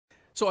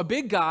So a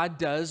big God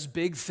does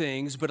big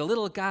things, but a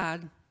little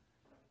God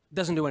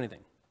doesn't do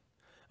anything.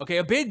 Okay,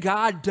 a big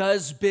God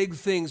does big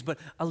things, but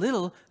a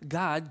little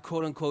God,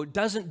 quote unquote,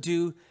 doesn't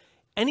do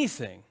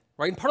anything,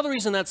 right? And part of the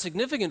reason that's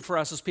significant for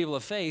us as people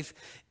of faith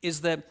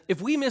is that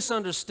if we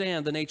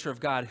misunderstand the nature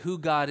of God, who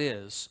God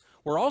is,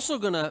 we're also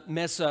going to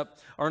mess up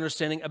our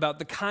understanding about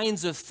the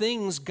kinds of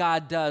things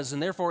God does,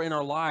 and therefore in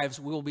our lives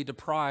we will be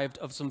deprived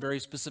of some very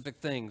specific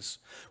things.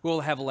 We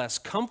will have less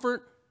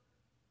comfort,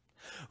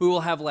 we will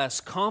have less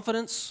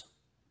confidence,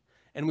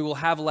 and we will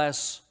have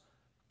less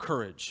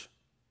courage.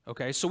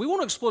 Okay, so we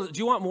want to explore, do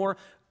you want more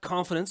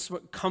confidence,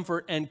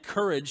 comfort, and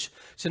courage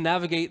to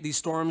navigate these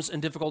storms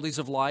and difficulties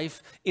of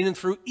life in and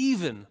through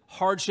even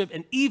hardship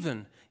and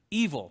even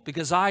evil?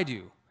 Because I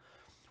do.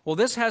 Well,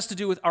 this has to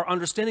do with our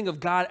understanding of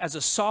God as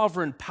a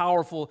sovereign,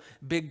 powerful,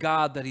 big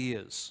God that he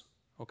is.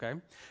 Okay,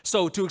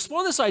 so to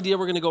explore this idea,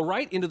 we're going to go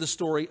right into the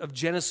story of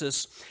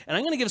Genesis, and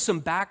I'm going to give some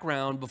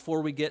background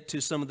before we get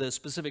to some of the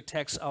specific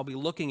texts I'll be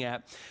looking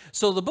at.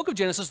 So the book of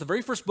Genesis, the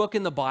very first book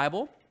in the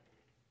Bible,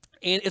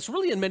 and it's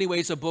really in many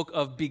ways a book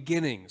of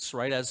beginnings,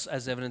 right, as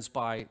evidenced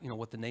by,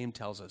 what the name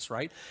tells us,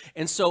 right?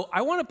 And so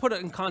I want to put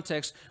it in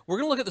context. We're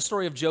going to look at the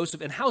story of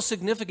Joseph and how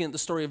significant the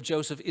story of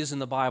Joseph is in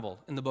the Bible,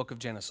 in the book of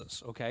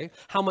Genesis, okay?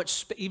 How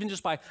much, even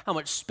just by how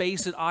much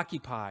space it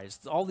occupies,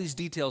 all these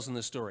details in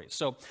this story.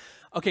 So,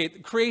 okay,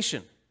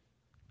 creation,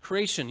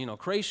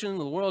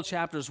 the world,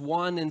 chapters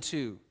 1 and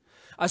 2.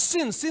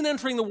 Sin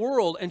entering the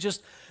world and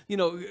just,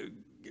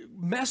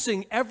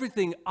 messing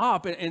everything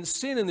up and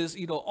sin and this,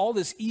 all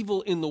this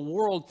evil in the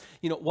world,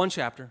 one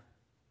chapter.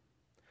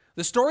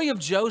 The story of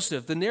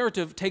Joseph, the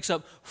narrative takes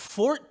up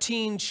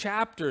 14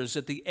 chapters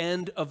at the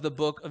end of the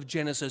book of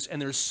Genesis,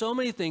 and there's so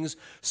many things,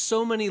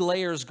 so many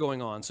layers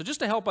going on. So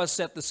just to help us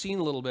set the scene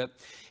a little bit,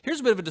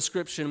 here's a bit of a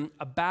description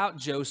about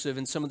Joseph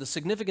and some of the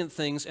significant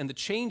things and the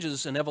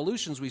changes and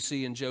evolutions we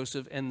see in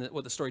Joseph and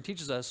what the story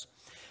teaches us.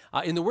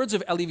 In the words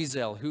of Elie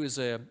Wiesel, who is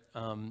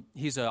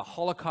he's a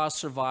Holocaust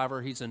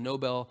survivor, he's a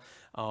Nobel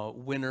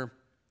winner,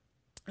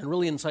 and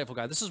really insightful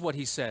guy. This is what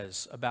he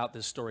says about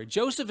this story.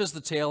 Joseph is the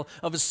tale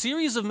of a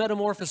series of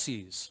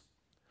metamorphoses.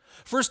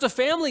 First, a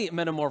family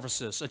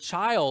metamorphosis. A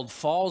child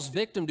falls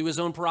victim to his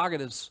own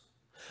prerogatives.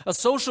 A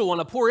social one,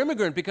 a poor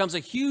immigrant becomes a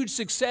huge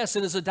success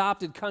in his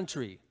adopted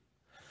country.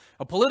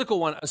 A political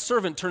one, a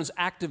servant turns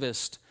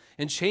activist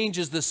and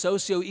changes the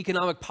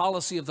socio-economic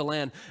policy of the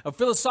land. A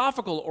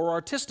philosophical or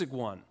artistic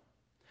one.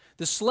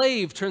 The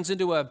slave turns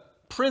into a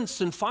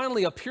prince, and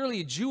finally a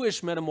purely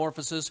Jewish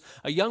metamorphosis.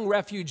 A young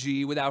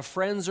refugee without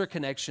friends or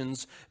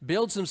connections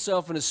builds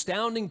himself an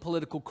astounding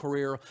political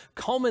career,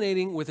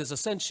 culminating with his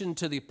ascension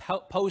to the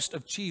post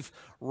of chief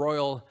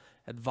royal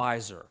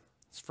advisor.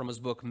 It's from his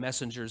book,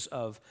 Messengers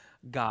of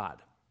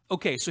God.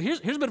 Okay, so here's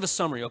a bit of a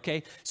summary,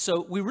 okay?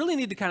 So we really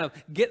need to kind of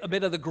get a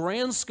bit of the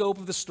grand scope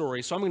of the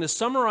story. So I'm going to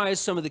summarize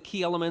some of the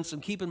key elements,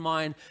 and keep in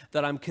mind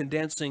that I'm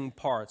condensing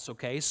parts,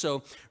 okay?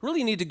 So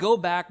really need to go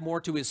back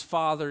more to his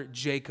father,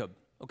 Jacob.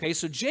 Okay,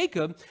 so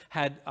Jacob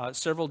had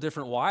several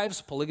different wives.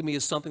 Polygamy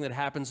is something that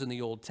happens in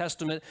the Old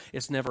Testament.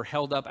 It's never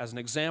held up as an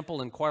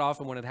example, and quite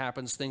often when it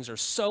happens, things are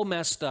so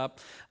messed up.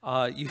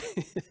 You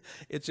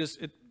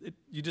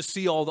just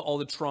see all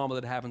the trauma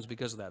that happens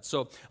because of that.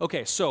 So,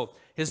 okay, so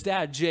his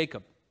dad,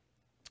 Jacob,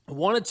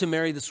 wanted to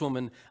marry this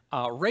woman,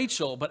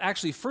 Rachel, but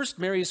actually first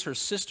marries her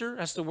sister,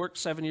 has to work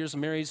 7 years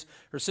and marries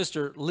her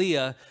sister,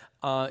 Leah.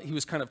 He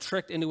was kind of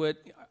tricked into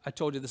it. I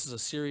told you this is a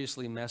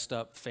seriously messed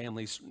up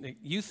family.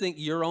 You think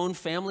your own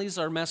families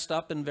are messed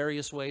up in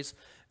various ways?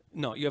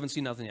 No, you haven't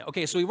seen nothing yet.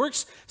 Okay, so he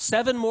works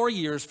 7 more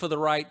years for the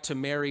right to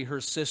marry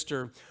her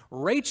sister,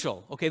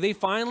 Rachel. Okay, they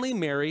finally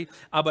marry,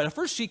 but at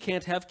first she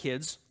can't have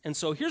kids, and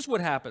so here's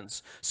what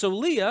happens. So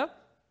Leah,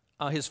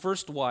 his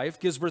first wife,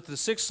 gives birth to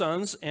 6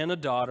 sons and a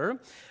daughter.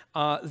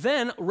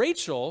 Then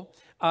Rachel,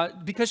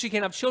 because she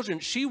can't have children,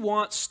 she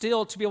wants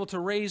still to be able to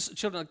raise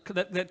children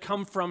that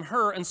come from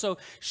her. And so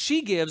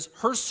she gives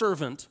her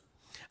servant,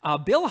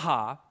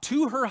 Bilhah,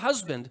 to her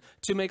husband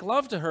to make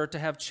love to her to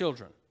have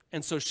children.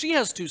 And so she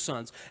has 2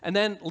 sons. And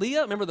then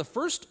Leah, remember the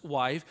first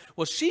wife,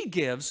 well, she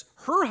gives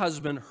her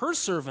husband, her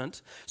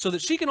servant, so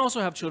that she can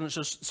also have children.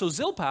 So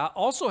Zilpah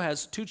also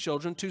has 2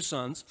 children, 2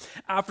 sons.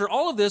 After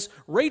all of this,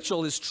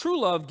 Rachel, his true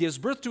love, gives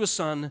birth to a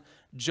son,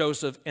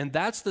 Joseph, and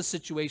that's the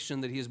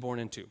situation that he is born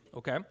into,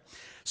 okay?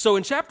 So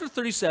in chapter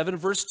 37,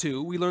 verse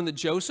 2, we learn that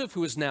Joseph,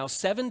 who is now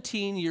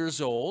 17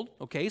 years old,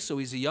 okay, so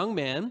he's a young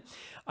man,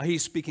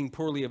 he's speaking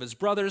poorly of his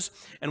brothers,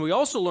 and we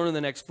also learn in the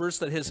next verse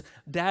that his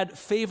dad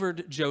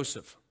favored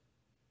Joseph.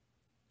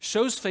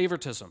 Shows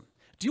favoritism.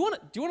 Do you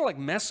want to like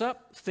mess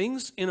up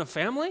things in a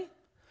family?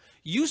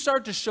 You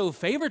start to show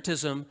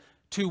favoritism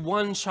to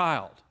one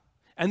child.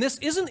 And this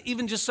isn't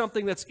even just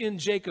something that's in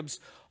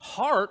Jacob's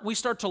heart. We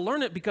start to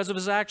learn it because of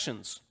his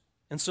actions.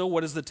 And so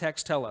what does the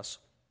text tell us?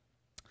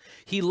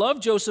 He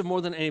loved Joseph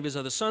more than any of his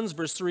other sons.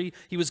 Verse 3,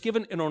 he was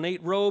given an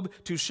ornate robe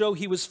to show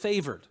he was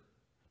favored.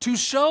 To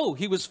show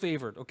he was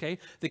favored, okay?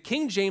 The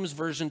King James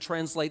Version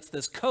translates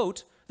this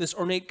coat, this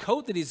ornate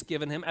coat that he's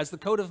given him, as the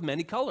coat of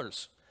many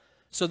colors.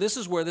 So this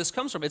is where this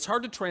comes from. It's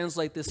hard to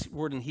translate this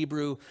word in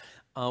Hebrew.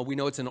 We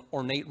know it's an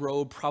ornate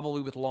robe,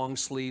 probably with long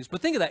sleeves.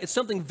 But think of that. It's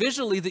something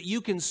visually that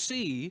you can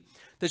see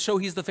that show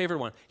he's the favorite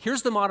one.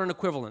 Here's the modern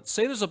equivalent.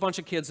 Say there's a bunch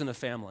of kids in a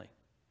family.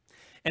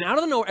 And out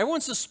of the nowhere,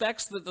 everyone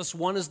suspects that this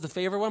one is the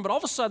favorite one, but all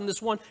of a sudden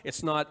this one,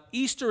 it's not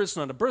Easter, it's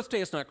not a birthday,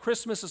 it's not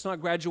Christmas, it's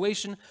not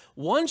graduation.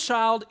 One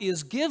child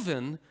is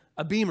given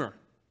a Beamer.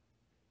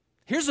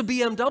 Here's a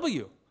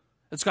BMW.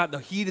 It's got the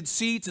heated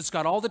seats, it's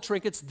got all the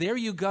trinkets. There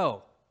you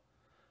go.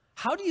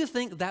 How do you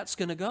think that's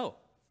going to go?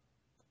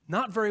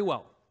 Not very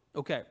well.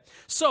 Okay.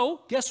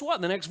 So, guess what?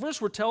 In the next verse,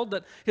 we're told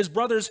that his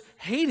brothers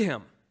hate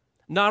him.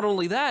 Not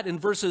only that, in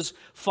verses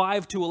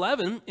 5 to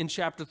 11 in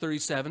chapter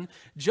 37,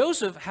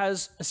 Joseph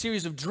has a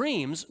series of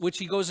dreams, which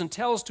he goes and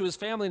tells to his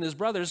family and his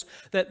brothers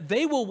that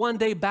they will one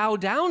day bow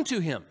down to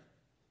him.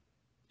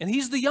 And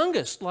he's the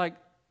youngest. Like,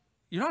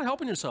 you're not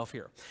helping yourself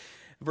here.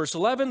 Verse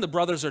 11, the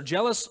brothers are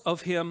jealous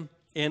of him,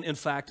 and in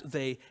fact,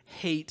 they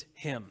hate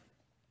him.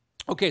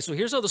 Okay, so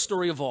here's how the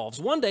story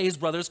evolves. One day, his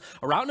brothers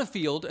are out in a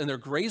field, and they're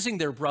grazing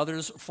their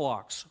brother's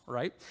flocks,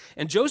 right?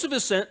 And Joseph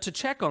is sent to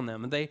check on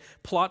them, and they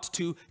plot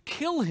to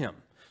kill him.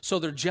 So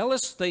they're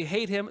jealous, they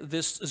hate him.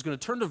 This is going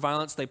to turn to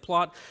violence. They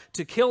plot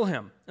to kill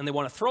him, and they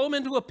want to throw him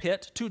into a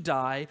pit to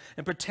die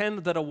and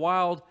pretend that a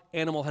wild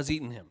animal has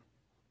eaten him.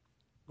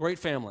 Great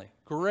family.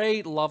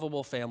 Great,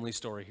 lovable family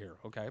story here,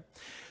 okay?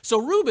 So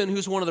Reuben,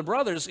 who's one of the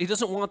brothers, he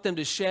doesn't want them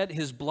to shed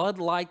his blood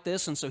like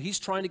this, and so he's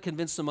trying to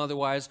convince them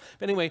otherwise.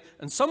 But anyway,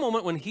 in some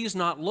moment when he's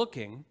not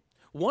looking,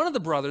 one of the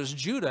brothers,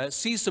 Judah,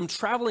 sees some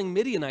traveling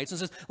Midianites and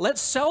says,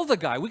 let's sell the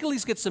guy. We can at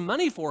least get some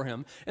money for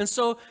him. And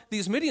so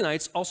these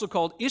Midianites, also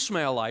called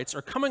Ishmaelites,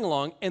 are coming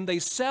along, and they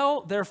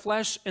sell their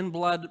flesh and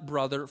blood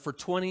brother for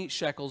 20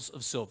 shekels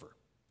of silver.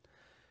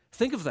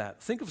 Think of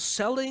that. Think of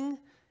selling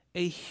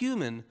a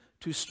human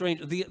to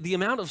strangers, the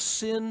amount of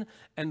sin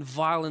and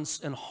violence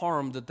and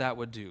harm that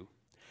would do.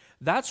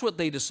 That's what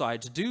they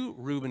decide to do.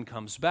 Reuben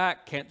comes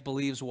back, can't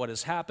believe what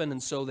has happened,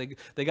 and so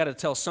they got to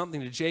tell something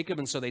to Jacob,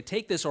 and so they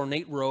take this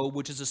ornate robe,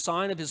 which is a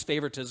sign of his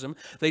favoritism.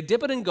 They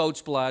dip it in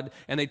goat's blood,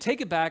 and they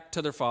take it back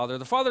to their father.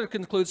 The father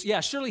concludes, yeah,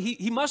 surely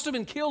he must have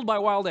been killed by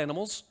wild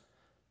animals.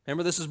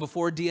 Remember, this is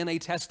before DNA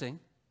testing,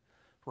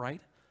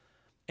 right?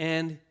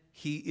 And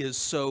he is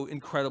so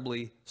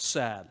incredibly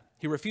sad.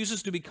 He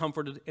refuses to be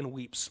comforted and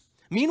weeps.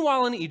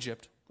 Meanwhile, in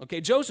Egypt,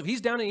 okay, Joseph,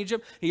 he's down in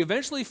Egypt. He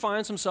eventually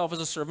finds himself as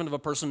a servant of a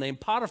person named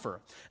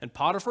Potiphar. And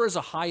Potiphar is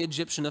a high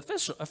Egyptian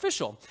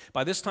official.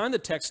 By this time, the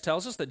text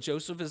tells us that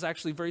Joseph is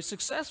actually very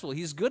successful.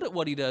 He's good at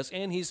what he does,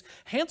 and he's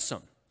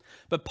handsome.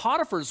 But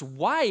Potiphar's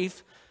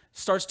wife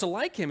starts to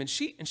like him, and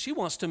she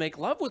wants to make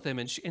love with him,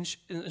 and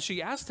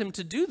she asked him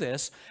to do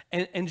this,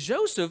 and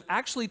Joseph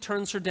actually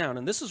turns her down,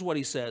 and this is what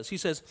he says. He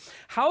says,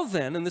 how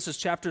then, and this is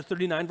chapter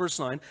 39, verse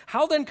 9,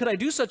 how then could I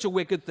do such a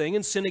wicked thing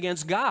and sin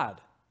against God?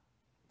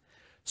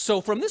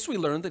 So from this we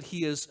learn that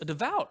he is a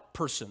devout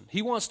person.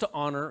 He wants to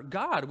honor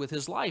God with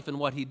his life and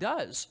what he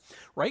does,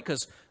 right?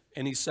 Because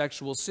any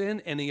sexual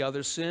sin, any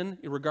other sin,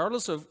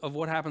 regardless of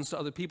what happens to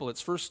other people,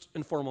 it's first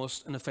and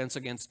foremost an offense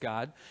against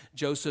God.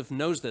 Joseph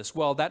knows this.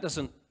 Well, that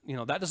doesn't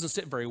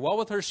sit very well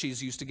with her.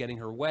 She's used to getting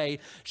her way.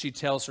 She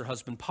tells her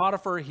husband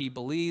Potiphar, he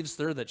believes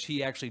her that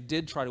she actually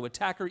did try to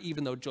attack her,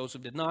 even though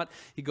Joseph did not.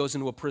 He goes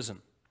into a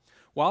prison.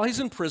 While he's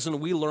in prison,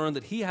 we learn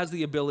that he has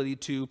the ability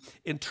to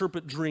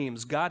interpret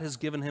dreams. God has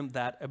given him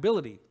that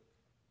ability.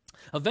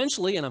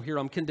 Eventually, and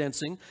I'm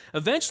condensing,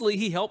 eventually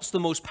he helps the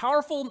most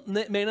powerful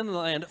man in the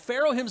land,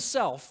 Pharaoh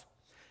himself,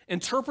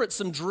 interpret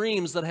some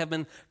dreams that have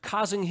been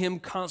causing him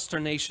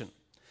consternation.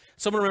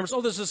 Someone remembers,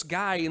 there's this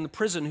guy in the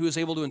prison who is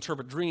able to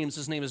interpret dreams.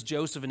 His name is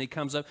Joseph, and he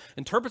comes up,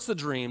 interprets the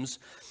dreams,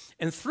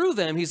 and through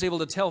them, he's able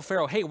to tell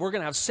Pharaoh, hey, we're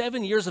going to have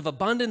 7 years of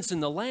abundance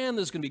in the land.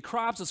 There's going to be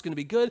crops. It's going to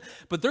be good.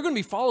 But they're going to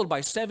be followed by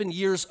 7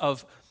 years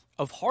of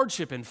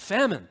hardship and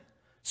famine.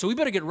 So we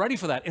better get ready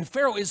for that. And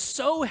Pharaoh is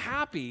so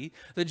happy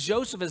that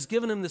Joseph has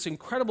given him this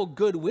incredible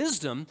good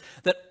wisdom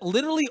that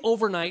literally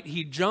overnight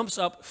he jumps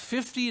up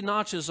 50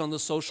 notches on the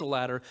social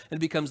ladder and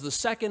becomes the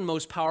second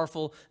most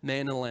powerful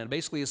man in the land,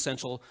 basically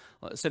essentially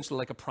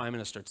like a prime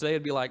minister. Today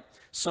it'd be like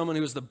someone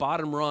who is the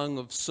bottom rung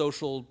of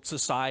social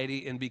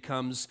society and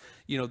becomes,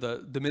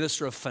 the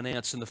minister of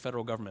finance in the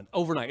federal government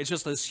overnight. It's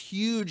just this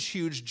huge,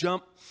 huge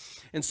jump.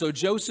 And so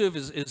Joseph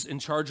is in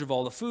charge of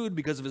all the food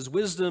because of his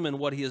wisdom and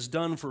what he has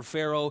done for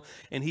Pharaoh,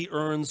 and he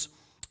earns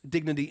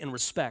dignity and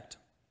respect.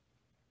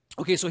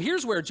 Okay, so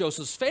here's where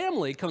Joseph's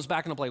family comes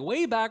back into play.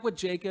 Way back with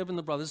Jacob and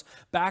the brothers,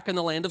 back in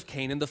the land of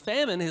Canaan, the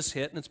famine has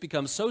hit, and it's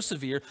become so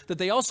severe that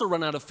they also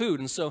run out of food.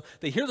 And so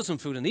they hear there's some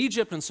food in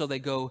Egypt, and so they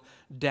go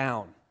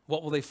down.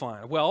 What will they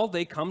find? Well,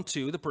 they come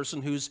to the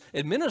person who's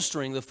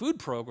administering the food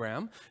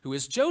program, who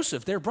is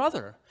Joseph, their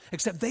brother,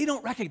 except they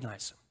don't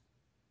recognize him.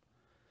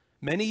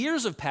 Many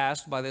years have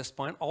passed by this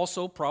point.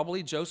 Also,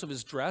 probably Joseph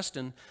is dressed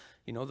in,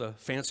 the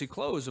fancy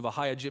clothes of a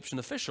high Egyptian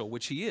official,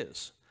 which he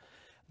is.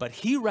 But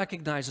he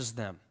recognizes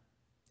them.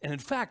 And in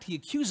fact, he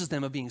accuses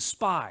them of being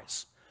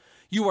spies.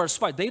 You are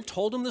spies. They've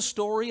told him the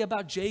story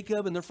about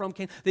Jacob and they're from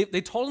Canaan.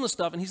 They told him the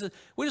stuff, and he said,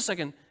 wait a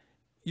second,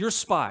 you're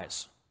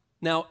spies.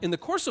 Now, in the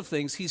course of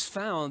things, he's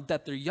found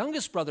that their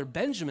youngest brother,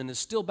 Benjamin, is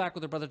still back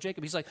with their brother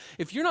Jacob. He's like,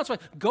 if you're not spies,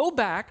 go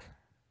back,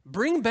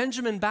 bring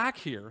Benjamin back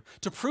here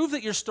to prove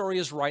that your story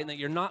is right and that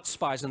you're not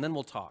spies, and then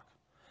we'll talk.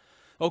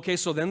 Okay,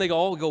 so then they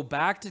all go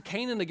back to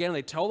Canaan again.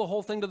 They tell the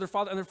whole thing to their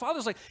father. And their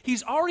father's like,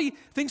 he's already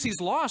thinks he's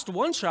lost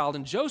one child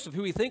in Joseph,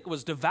 who he think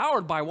was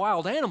devoured by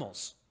wild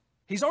animals.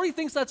 He's already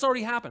thinks that's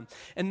already happened.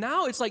 And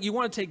now it's like, you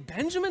want to take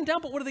Benjamin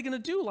down, but what are they going to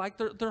do? Like,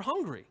 they're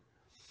hungry.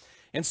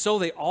 And so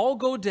they all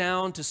go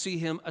down to see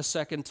him a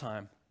second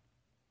time.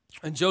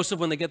 And Joseph,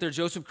 when they get there,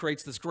 Joseph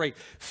creates this great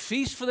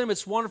feast for them.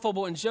 It's wonderful.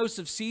 But when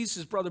Joseph sees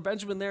his brother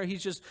Benjamin there,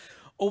 he's just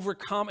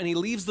overcome, and he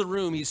leaves the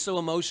room. He's so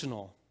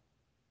emotional.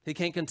 He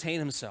can't contain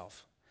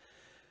himself.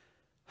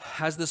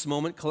 Has this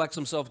moment, collects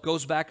himself,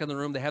 goes back in the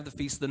room. They have the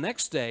feast. The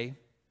next day,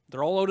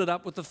 they're all loaded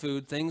up with the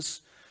food.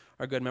 Things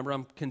are good. Remember,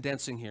 I'm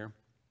condensing here.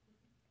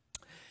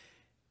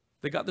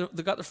 They got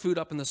their food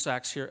up in the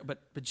sacks here. But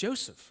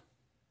Joseph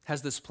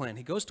has this plan.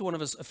 He goes to one of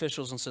his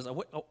officials and says, I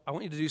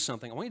want you to do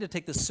something. I want you to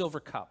take this silver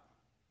cup,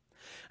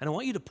 and I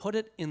want you to put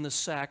it in the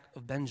sack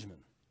of Benjamin.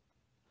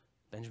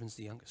 Benjamin's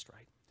the youngest,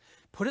 right?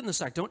 Put it in the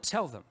sack. Don't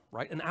tell them,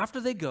 right? And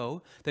after they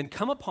go, then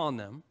come upon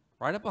them,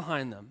 right up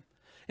behind them,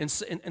 and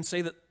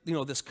say that,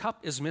 this cup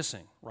is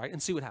missing, right?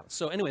 And see what happens.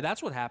 So anyway,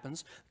 that's what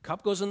happens. The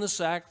cup goes in the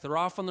sack. They're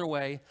off on their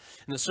way.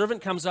 And the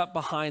servant comes up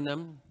behind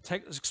them,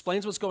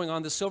 explains what's going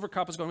on. The silver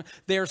cup is going on.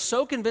 They are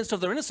so convinced of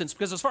their innocence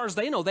because as far as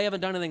they know, they haven't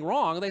done anything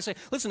wrong. They say,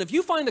 listen, if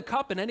you find a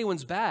cup in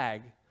anyone's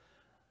bag,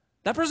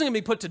 that person's going to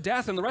be put to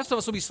death and the rest of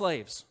us will be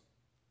slaves.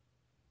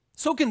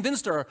 So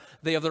convinced are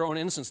they of their own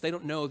innocence. They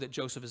don't know that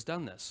Joseph has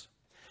done this.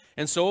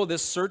 And so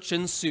this search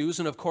ensues.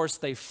 And of course,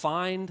 they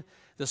find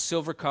the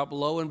silver cup,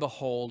 lo and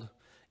behold,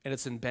 and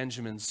it's in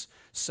Benjamin's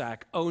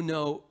sack. Oh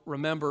no,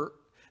 remember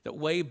that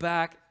way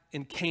back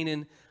in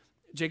Canaan,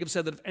 Jacob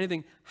said that if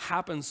anything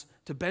happens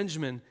to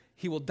Benjamin,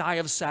 he will die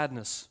of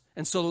sadness.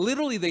 And so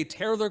literally they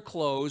tear their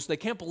clothes. They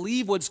can't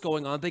believe what's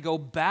going on. They go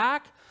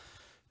back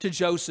to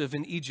Joseph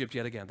in Egypt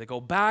yet again. They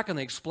go back and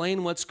they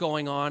explain what's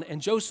going on.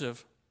 And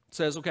Joseph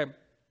says, okay,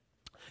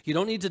 you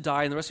don't need to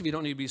die, and the rest of you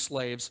don't need to be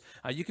slaves.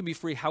 You can be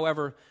free.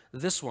 However,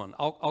 this one,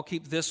 I'll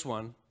keep this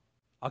one.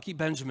 I'll keep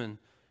Benjamin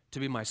to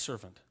be my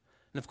servant.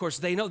 And of course,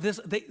 they know this.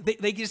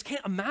 They just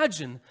can't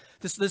imagine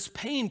this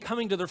pain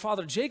coming to their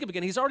father Jacob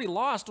again. He's already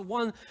lost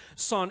one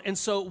son. And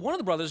so one of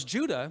the brothers,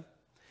 Judah,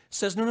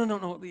 says,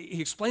 no.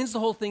 He explains the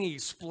whole thing. He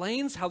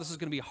explains how this is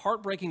going to be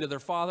heartbreaking to their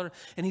father.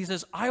 And he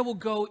says, I will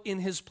go in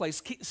his place.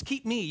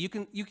 Keep me. You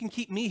can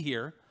keep me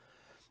here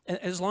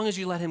as long as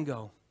you let him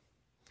go.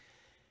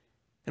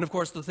 And of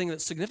course, the thing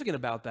that's significant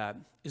about that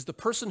is the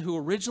person who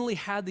originally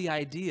had the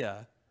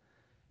idea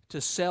to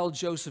sell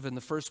Joseph in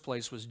the first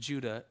place was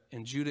Judah,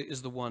 and Judah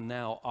is the one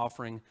now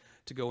offering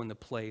to go in the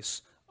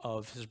place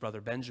of his brother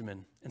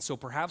Benjamin. And so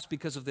perhaps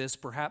because of this,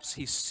 perhaps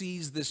he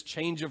sees this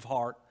change of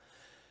heart.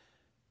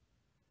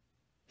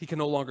 He can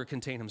no longer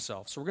contain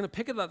himself. So we're going to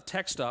pick that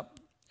text up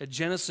at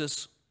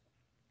Genesis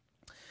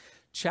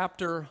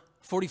chapter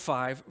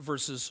 45,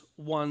 verses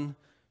 1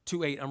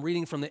 to 8. I'm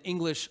reading from the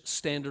English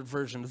Standard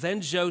Version. Then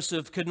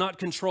Joseph could not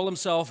control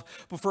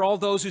himself before all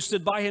those who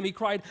stood by him. He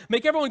cried,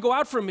 make everyone go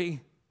out from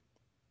me.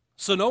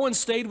 So no one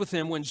stayed with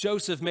him when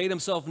Joseph made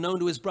himself known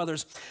to his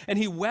brothers. And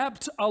he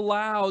wept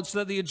aloud so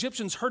that the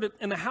Egyptians heard it,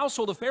 and the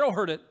household of Pharaoh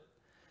heard it.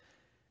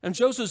 And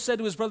Joseph said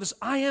to his brothers,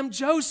 I am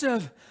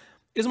Joseph.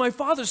 Is my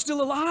father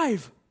still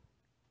alive?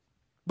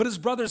 But his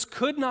brothers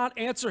could not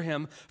answer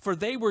him, for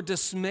they were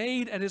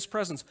dismayed at his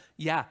presence.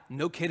 Yeah,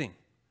 no kidding.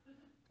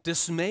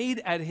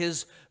 Dismayed at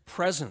his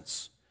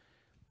presence.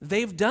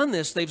 They've done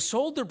this. They've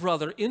sold their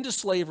brother into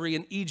slavery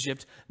in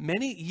Egypt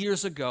many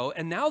years ago,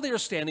 and now they are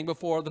standing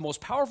before the most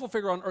powerful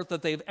figure on earth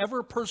that they've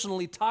ever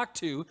personally talked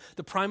to,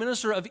 the prime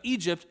minister of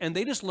Egypt, and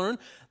they just learned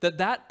that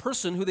that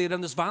person who they had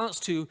done this violence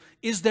to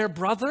is their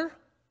brother.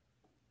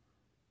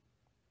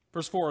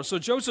 Verse 4, so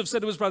Joseph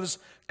said to his brothers,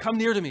 come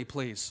near to me,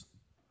 please.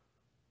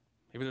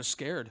 Maybe they're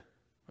scared,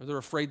 or they're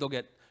afraid they'll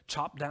get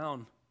chopped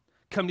down.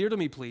 Come near to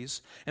me,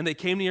 please. And they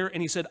came near,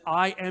 and he said,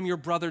 I am your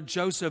brother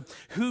Joseph,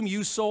 whom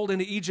you sold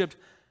into Egypt.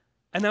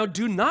 And now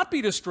do not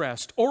be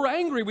distressed or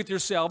angry with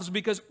yourselves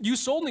because you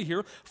sold me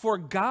here, for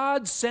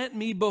God sent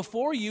me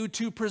before you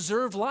to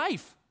preserve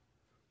life.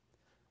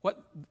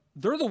 What?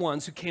 They're the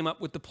ones who came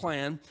up with the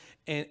plan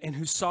and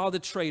who saw the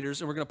traitors,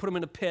 and we're going to put them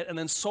in a pit and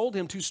then sold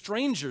him to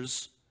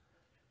strangers.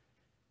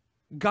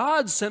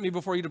 God sent me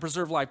before you to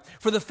preserve life.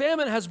 For the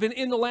famine has been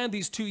in the land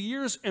these 2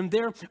 years, and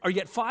there are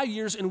yet 5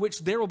 years in which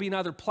there will be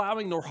neither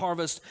plowing nor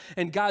harvest.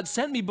 And God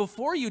sent me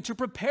before you to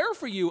prepare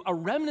for you a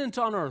remnant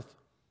on earth,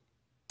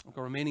 like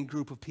a remaining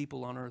group of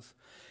people on earth,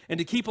 and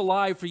to keep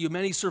alive for you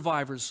many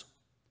survivors.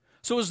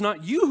 So it is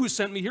not you who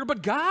sent me here,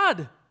 but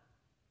God.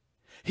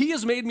 He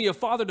has made me a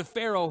father to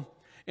Pharaoh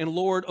and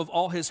Lord of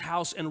all his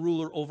house and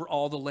ruler over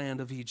all the land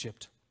of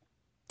Egypt.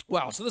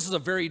 Wow, so this is a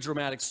very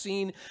dramatic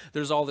scene.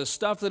 There's all this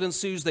stuff that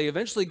ensues. They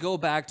eventually go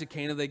back to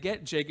Canaan. They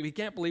get Jacob. He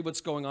can't believe what's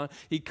going on.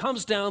 He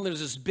comes down. There's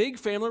this big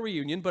family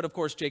reunion, but of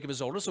course Jacob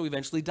is older, so he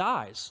eventually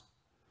dies.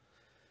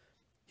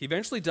 He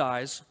eventually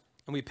dies,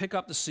 and we pick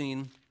up the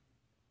scene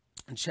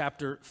in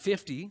chapter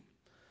 50.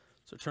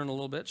 So turn a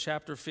little bit,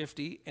 chapter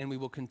 50, and we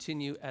will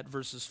continue at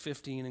verses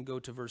 15 and go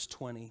to verse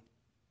 20.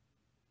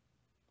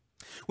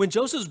 When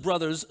Joseph's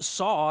brothers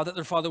saw that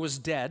their father was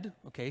dead,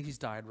 okay, he's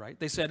died, right?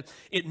 They said,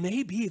 "It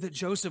may be that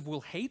Joseph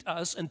will hate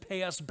us and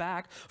pay us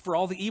back for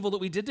all the evil that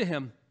we did to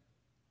him."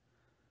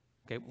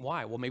 Okay,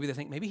 why? Well, maybe they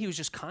think maybe he was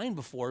just kind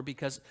before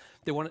because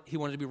he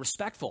wanted to be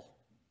respectful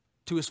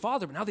to his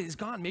father, but now that he's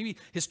gone, maybe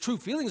his true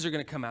feelings are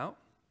going to come out.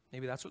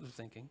 Maybe that's what they're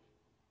thinking.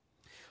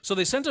 So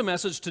they sent a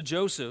message to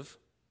Joseph,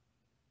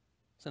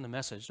 send a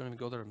message, don't even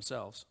go there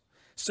themselves,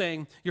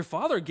 saying, "Your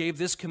father gave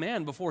this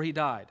command before he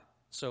died."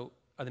 So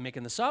are they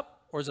making this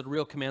up, or is it a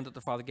real command that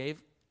the father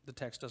gave? The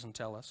text doesn't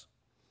tell us.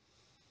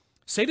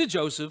 "Say to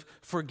Joseph,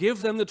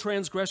 forgive them the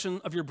transgression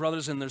of your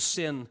brothers and their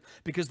sin,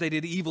 because they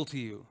did evil to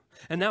you.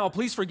 And now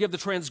please forgive the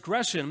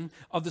transgression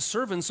of the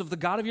servants of the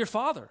God of your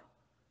father."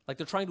 Like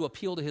they're trying to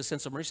appeal to his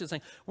sense of mercy,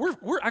 saying,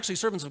 we're actually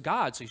servants of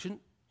God, so you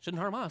shouldn't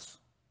harm us.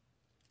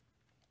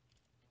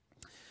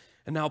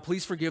 "And now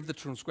please forgive the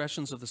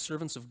transgressions of the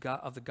servants of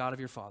the God of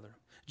your father."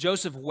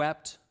 Joseph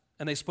wept,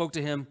 and they spoke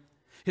to him.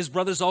 His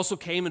brothers also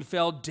came and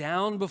fell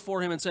down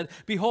before him and said,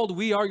 "Behold,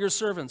 we are your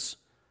servants."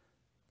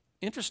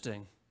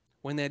 Interesting.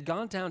 When they had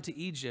gone down to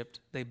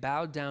Egypt, they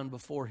bowed down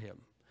before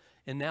him.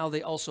 And now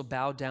they also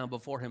bowed down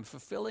before him,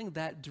 fulfilling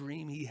that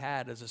dream he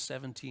had as a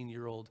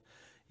 17-year-old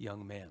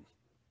young man.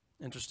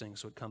 Interesting,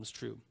 so it comes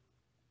true.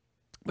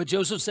 But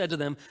Joseph said to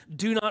them,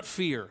 "Do not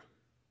fear.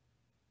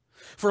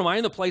 For am I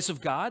in the place of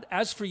God?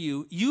 As for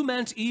you, you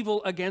meant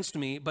evil against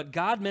me, but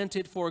God meant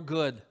it for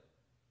good,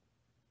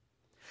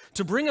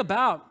 to bring it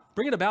about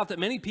that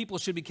many people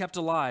should be kept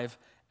alive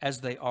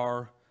as they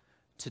are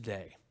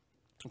today."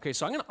 Okay,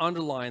 so I'm going to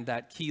underline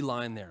that key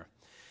line there.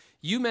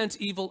 You meant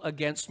evil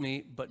against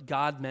me, but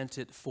God meant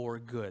it for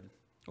good.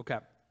 Okay,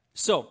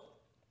 so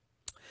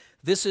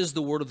this is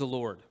the word of the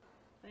Lord.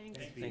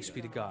 Thanks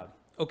be to God.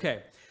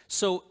 Okay,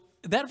 so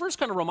that verse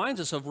kind of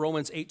reminds us of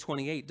Romans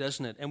 8:28,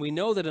 doesn't it? And we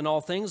know that in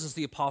all things, as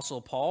the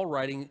Apostle Paul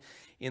writing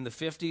in the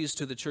 50s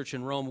to the church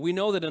in Rome, we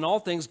know that in all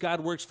things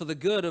God works for the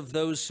good of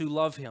those who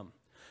love him,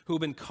 who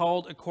have been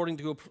called according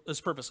to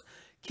his purpose.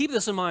 Keep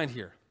this in mind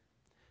here.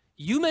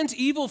 You meant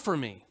evil for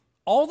me,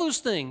 all those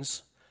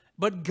things,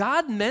 but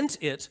God meant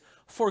it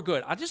for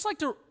good. I'd just like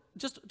to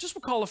just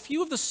recall a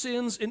few of the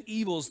sins and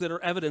evils that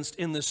are evidenced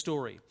in this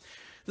story.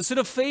 The sin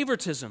of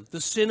favoritism, the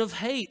sin of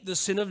hate, the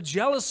sin of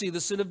jealousy, the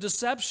sin of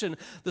deception,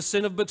 the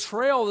sin of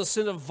betrayal, the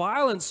sin of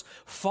violence,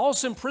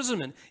 false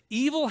imprisonment.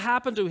 Evil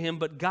happened to him,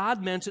 but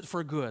God meant it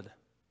for good.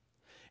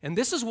 And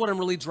this is what I'm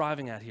really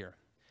driving at here.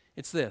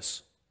 It's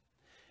this.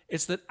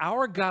 It's that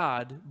our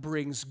God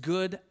brings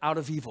good out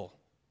of evil.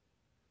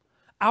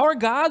 Our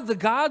God, the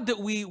God that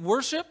we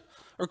worship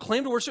or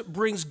claim to worship,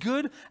 brings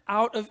good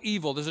out of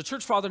evil. There's a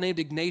church father named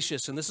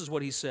Ignatius, and this is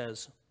what he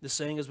says. This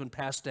saying has been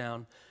passed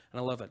down, and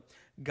I love it.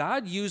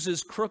 God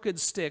uses crooked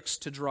sticks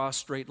to draw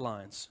straight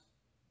lines.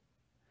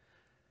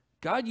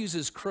 God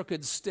uses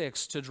crooked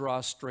sticks to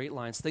draw straight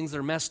lines, things that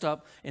are messed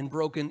up and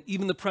broken,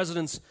 even the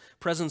presence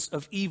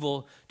of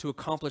evil, to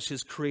accomplish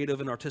his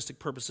creative and artistic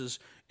purposes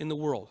in the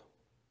world.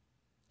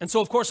 And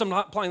so, of course, I'm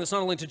not applying this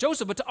not only to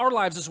Joseph, but to our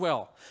lives as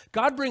well.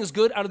 God brings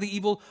good out of the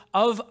evil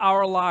of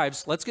our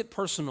lives. Let's get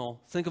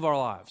personal. Think of our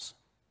lives.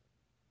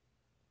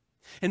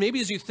 And maybe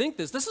as you think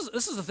this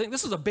is the thing.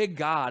 This is a big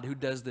God who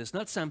does this,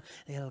 not some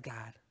little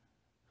God.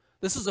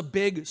 This is a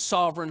big,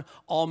 sovereign,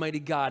 almighty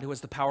God who has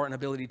the power and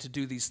ability to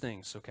do these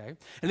things, okay?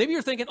 And maybe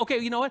you're thinking, okay,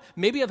 you know what?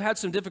 Maybe I've had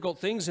some difficult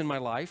things in my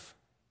life.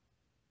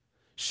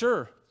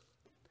 Sure.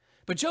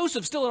 But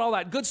Joseph still had all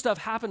that good stuff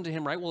happen to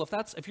him, right? Well,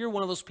 if you're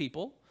one of those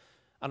people,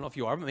 I don't know if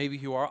you are, but maybe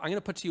you are, I'm going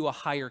to put to you a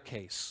higher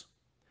case.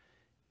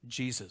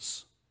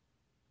 Jesus.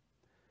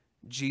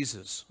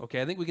 Jesus,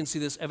 okay? I think we can see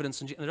this evidence,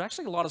 and there's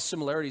actually a lot of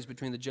similarities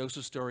between the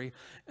Joseph story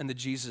and the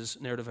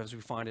Jesus narrative as we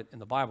find it in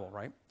the Bible,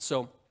 right?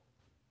 So,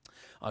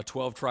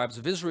 12 tribes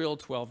of Israel,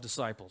 12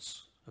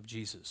 disciples of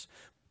Jesus.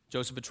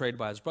 Joseph betrayed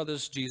by his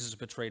brothers, Jesus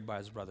betrayed by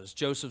his brothers.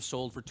 Joseph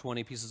sold for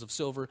 20 pieces of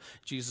silver,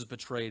 Jesus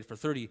betrayed for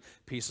 30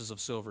 pieces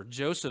of silver.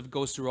 Joseph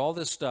goes through all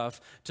this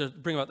stuff to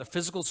bring about the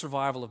physical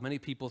survival of many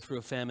people through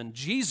a famine.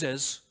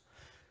 Jesus,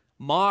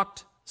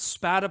 mocked,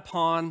 spat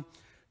upon,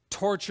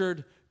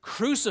 tortured,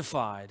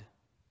 crucified.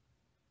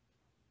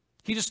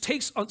 He just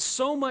takes on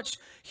so much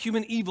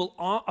human evil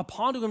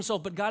upon to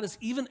himself, but God is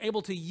even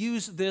able to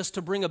use this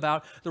to bring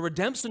about the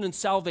redemption and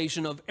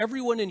salvation of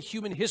everyone in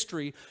human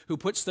history who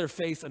puts their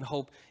faith and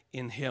hope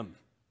in him.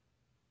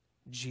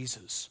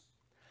 Jesus.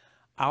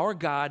 Our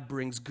God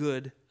brings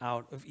good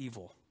out of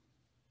evil.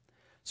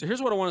 So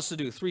here's what I want us to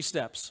do, 3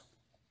 steps.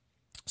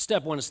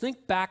 Step 1 is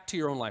think back to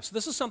your own life. So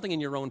this is something in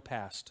your own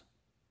past.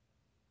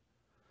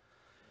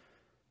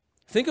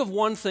 Think of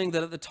one thing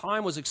that at the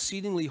time was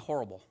exceedingly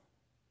horrible.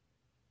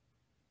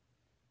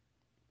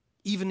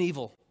 Even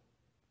evil.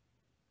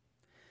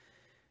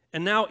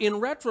 And now,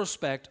 in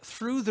retrospect,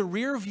 through the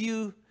rear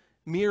view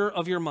mirror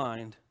of your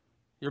mind,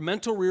 your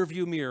mental rear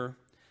view mirror,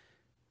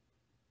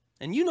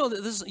 and you know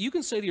that this, you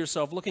can say to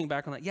yourself, looking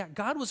back on that, yeah,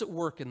 God was at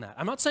work in that.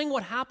 I'm not saying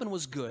what happened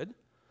was good.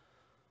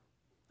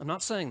 I'm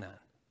not saying that.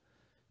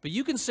 But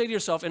you can say to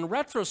yourself, in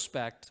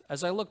retrospect,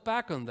 as I look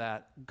back on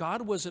that,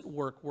 God was at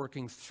work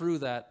working through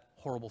that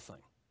horrible thing.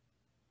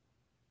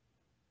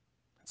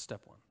 That's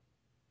step one.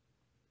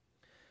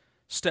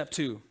 Step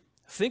two,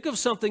 think of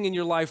something in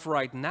your life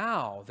right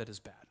now that is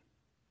bad.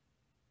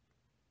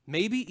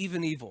 Maybe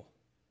even evil.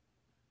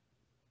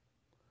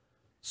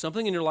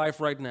 Something in your life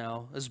right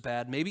now is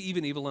bad, maybe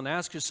even evil, and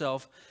ask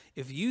yourself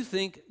if you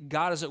think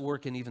God is at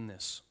work in even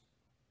this.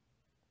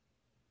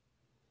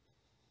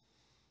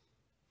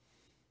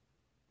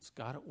 Is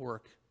God at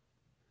work?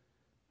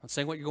 I'm not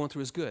saying what you're going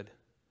through is good.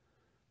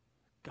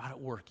 God at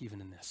work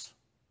even in this.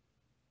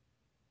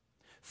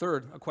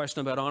 Third, a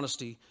question about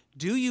honesty.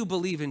 Do you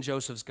believe in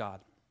Joseph's God?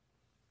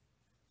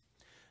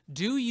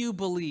 Do you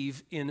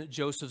believe in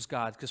Joseph's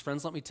God? Because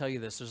friends, let me tell you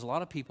this. There's a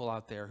lot of people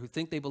out there who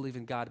think they believe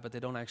in God, but they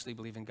don't actually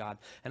believe in God.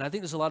 And I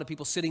think there's a lot of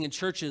people sitting in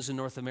churches in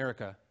North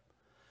America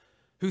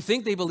who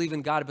think they believe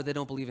in God, but they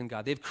don't believe in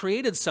God. They've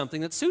created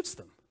something that suits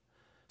them.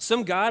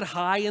 Some God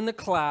high in the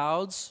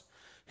clouds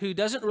who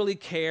doesn't really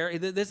care.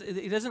 This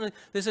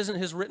isn't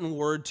his written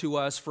word to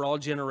us for all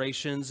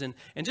generations, and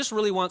just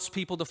really wants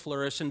people to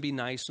flourish and be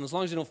nice. And as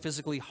long as you don't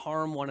physically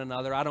harm one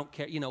another, I don't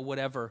care,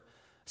 whatever.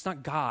 It's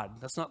not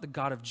God. That's not the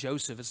God of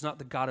Joseph. It's not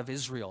the God of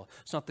Israel.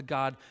 It's not the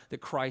God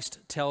that Christ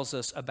tells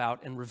us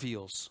about and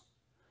reveals.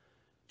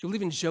 Do you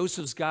believe in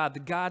Joseph's God, the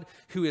God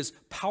who is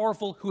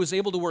powerful, who is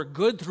able to work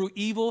good through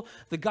evil,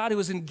 the God who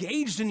is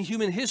engaged in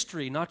human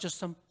history, not just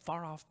some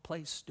far-off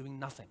place doing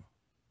nothing?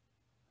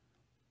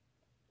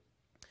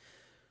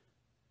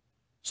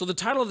 So the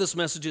title of this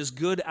message is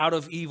Good Out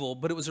of Evil,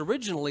 but it was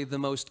originally the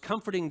most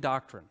comforting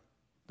doctrine.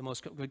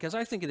 Because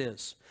I think it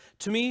is.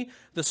 To me,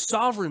 the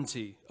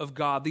sovereignty of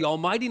God, the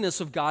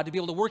almightiness of God to be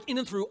able to work in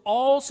and through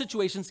all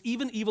situations,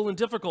 even evil and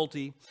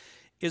difficulty,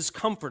 is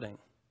comforting.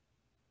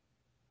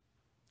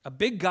 A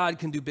big God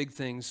can do big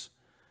things.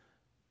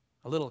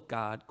 A little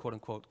God, quote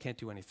unquote, can't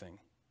do anything.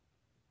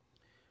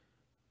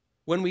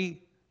 When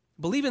we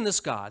believe in this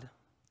God,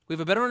 we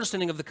have a better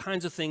understanding of the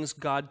kinds of things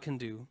God can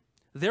do.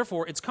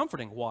 Therefore, it's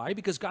comforting. Why?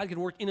 Because God can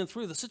work in and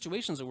through the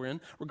situations that we're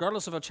in,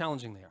 regardless of how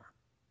challenging they are.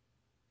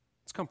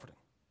 It's comforting.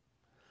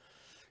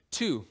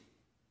 2,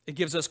 it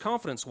gives us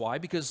confidence. Why?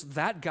 Because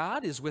that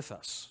God is with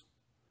us,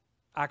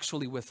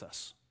 actually with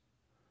us.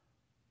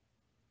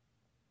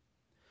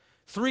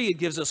 3, it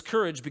gives us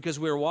courage because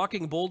we are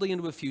walking boldly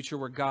into a future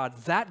where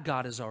that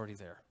God is already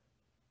there.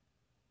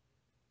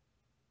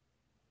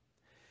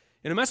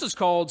 In a message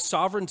called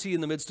Sovereignty in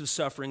the Midst of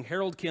Suffering,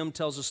 Harold Kim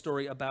tells a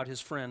story about his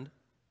friend.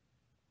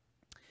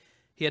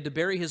 He had to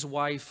bury his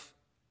wife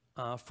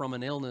from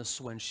an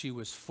illness when she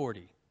was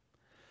 40.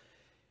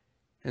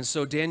 And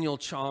so Daniel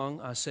Chong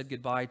said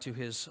goodbye to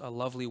his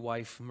lovely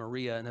wife,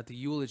 Maria, and at the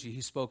eulogy,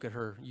 he spoke at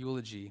her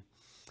eulogy.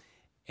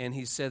 And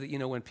he said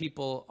that, when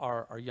people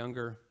are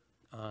younger,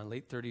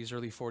 late 30s,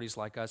 early 40s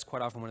like us,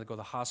 quite often when they go to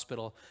the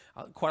hospital,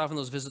 quite often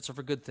those visits are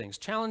for good things.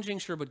 Challenging,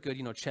 sure, but good,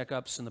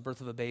 checkups and the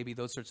birth of a baby,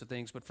 those sorts of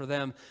things. But for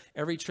them,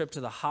 every trip to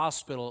the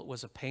hospital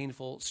was a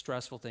painful,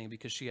 stressful thing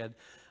because she had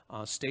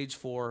stage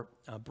 4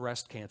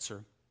 breast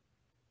cancer.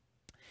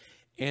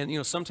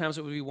 And, sometimes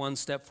it would be 1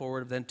 step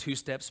forward, then 2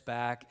 steps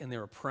back, and they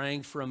were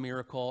praying for a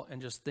miracle,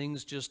 and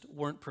things just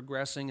weren't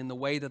progressing in the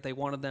way that they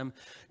wanted them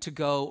to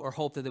go or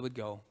hoped that they would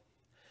go.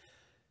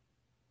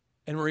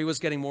 And Marie was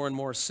getting more and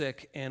more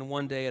sick, and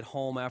one day at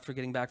home, after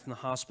getting back from the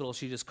hospital,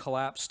 she just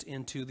collapsed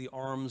into the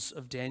arms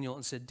of Daniel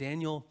and said,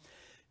 Daniel,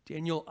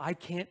 I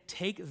can't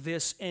take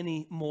this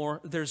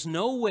anymore. There's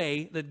no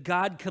way that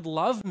God could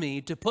love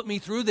me to put me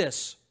through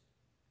this.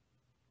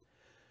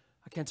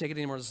 I can't take it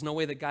anymore. There's no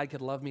way that God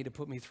could love me to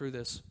put me through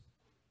this.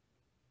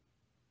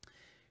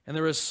 And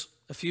there was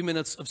a few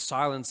minutes of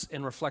silence,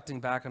 and reflecting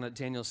back on it,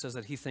 Daniel says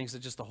that he thinks that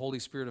just the Holy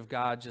Spirit of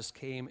God just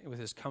came with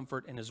his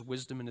comfort and his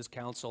wisdom and his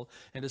counsel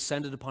and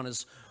descended upon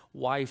his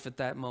wife at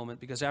that moment.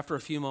 Because after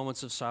a few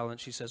moments of silence,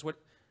 she says, "What?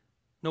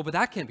 No, but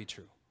that can't be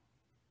true.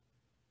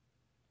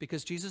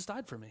 Because Jesus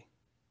died for me.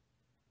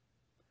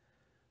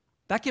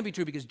 That can't be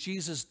true because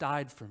Jesus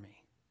died for me."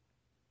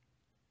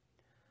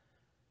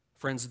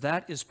 Friends,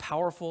 that is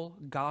powerful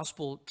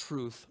gospel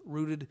truth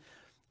rooted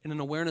in an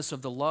awareness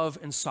of the love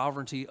and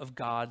sovereignty of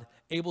God,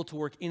 able to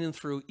work in and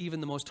through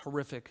even the most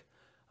horrific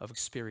of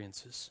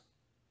experiences.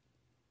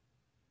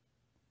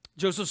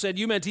 Joseph said,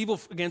 "You meant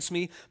evil against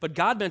me, but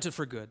God meant it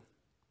for good."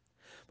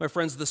 My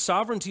friends, the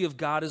sovereignty of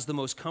God is the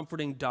most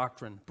comforting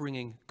doctrine,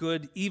 bringing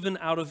good even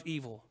out of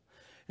evil.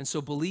 And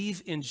so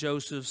believe in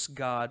Joseph's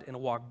God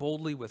and walk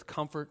boldly with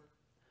comfort,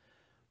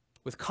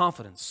 with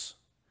confidence,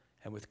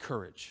 and with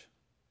courage.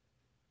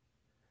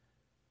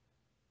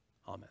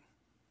 Amen.